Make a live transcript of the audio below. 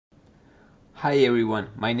Hi everyone,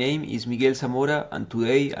 my name is Miguel Zamora and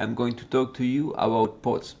today I'm going to talk to you about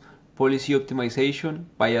PODS, Policy Optimization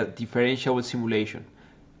by a Differentiable Simulation.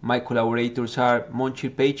 My collaborators are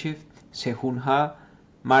Momchil Peychev, Sehoon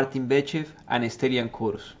Vechev and Stelian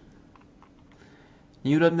Coros.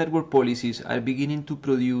 Neural network policies are beginning to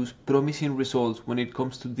produce promising results when it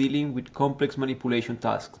comes to dealing with complex manipulation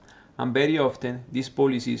tasks, and very often these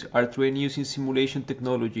policies are trained using simulation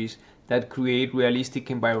technologies that create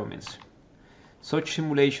realistic environments. Such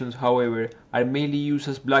simulations, however, are mainly used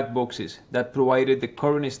as black boxes that, provided the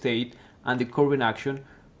current state and the current action,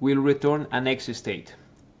 will return a next state.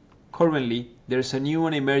 Currently, there is a new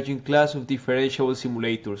and emerging class of differentiable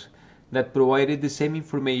simulators that, provided the same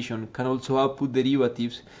information, can also output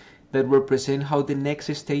derivatives that represent how the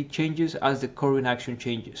next state changes as the current action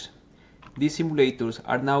changes. These simulators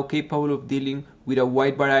are now capable of dealing with a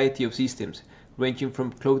wide variety of systems, ranging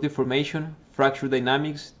from cloud deformation, fracture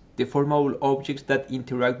dynamics, deformable objects that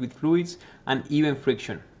interact with fluids, and even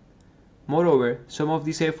friction. Moreover, some of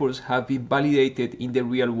these efforts have been validated in the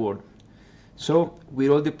real world. So, with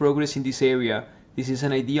all the progress in this area, this is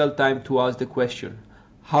an ideal time to ask the question: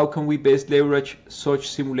 how can we best leverage such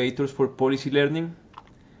simulators for policy learning?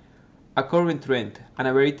 A current trend, and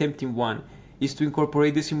a very tempting one, is to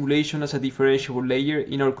incorporate the simulation as a differentiable layer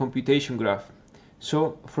in our computation graph.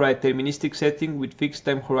 So, for a deterministic setting with fixed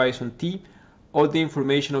time horizon t, all the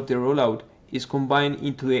information of the rollout is combined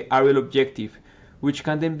into the RL objective, which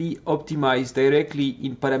can then be optimized directly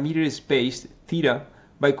in parameter space theta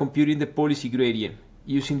by computing the policy gradient,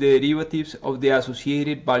 using the derivatives of the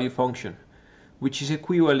associated value function, which is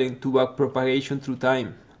equivalent to backpropagation through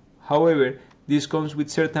time. However, this comes with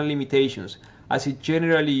certain limitations, as it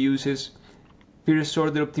generally uses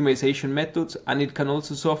first-order optimization methods, and it can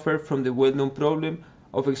also suffer from the well-known problem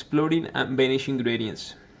of exploring and vanishing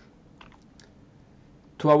gradients.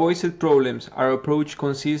 To avoid such problems, our approach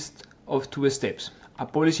consists of two steps: a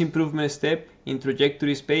policy improvement step in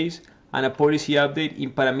trajectory space and a policy update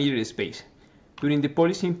in parameter space. During the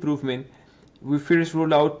policy improvement, we first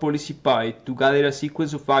roll out policy pi to gather a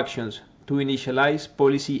sequence of actions to initialize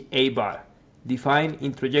policy a bar, defined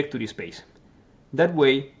in trajectory space. That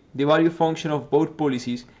way, the value function of both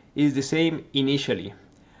policies is the same initially,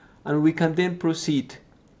 and we can then proceed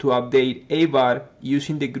to update a bar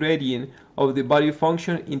using the gradient of the value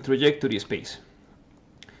function in trajectory space.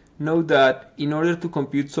 Note that in order to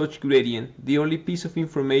compute such gradient, the only piece of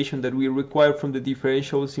information that we require from the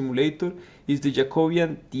differentiable simulator is the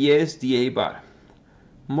Jacobian ds dA bar.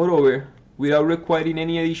 Moreover, without requiring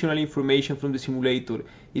any additional information from the simulator,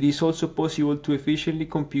 it is also possible to efficiently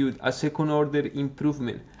compute a second-order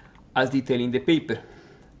improvement, as detailed in the paper.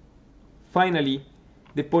 Finally,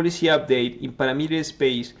 the policy update in parameter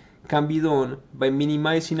space can be done by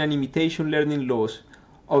minimizing an imitation learning loss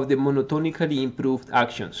of the monotonically improved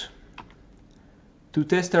actions. To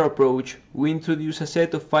test our approach, we introduce a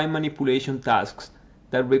set of 5 manipulation tasks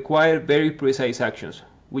that require very precise actions,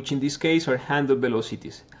 which in this case are handle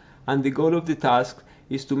velocities, and the goal of the task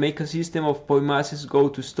is to make a system of point masses go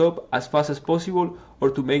to stop as fast as possible or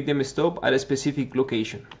to make them stop at a specific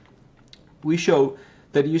location. We show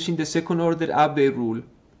that using the second-order update rule,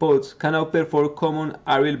 PODS can outperform common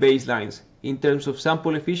RL baselines in terms of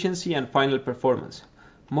sample efficiency and final performance.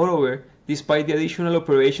 Moreover, despite the additional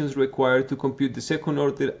operations required to compute the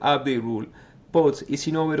second-order update rule, PODS is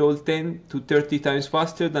in overall 10 to 30 times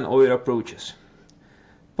faster than other approaches.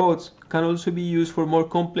 PODS can also be used for more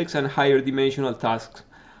complex and higher dimensional tasks.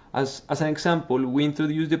 As an example, we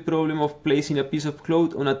introduce the problem of placing a piece of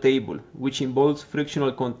cloth on a table, which involves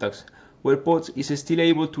frictional contacts, where PODS is still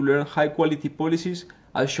able to learn high-quality policies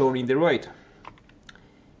as shown in the right.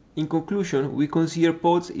 In conclusion, we consider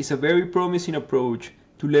PODS is a very promising approach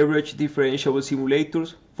to leverage differentiable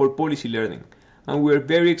simulators for policy learning, and we are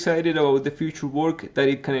very excited about the future work that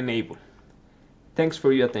it can enable. Thanks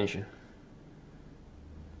for your attention.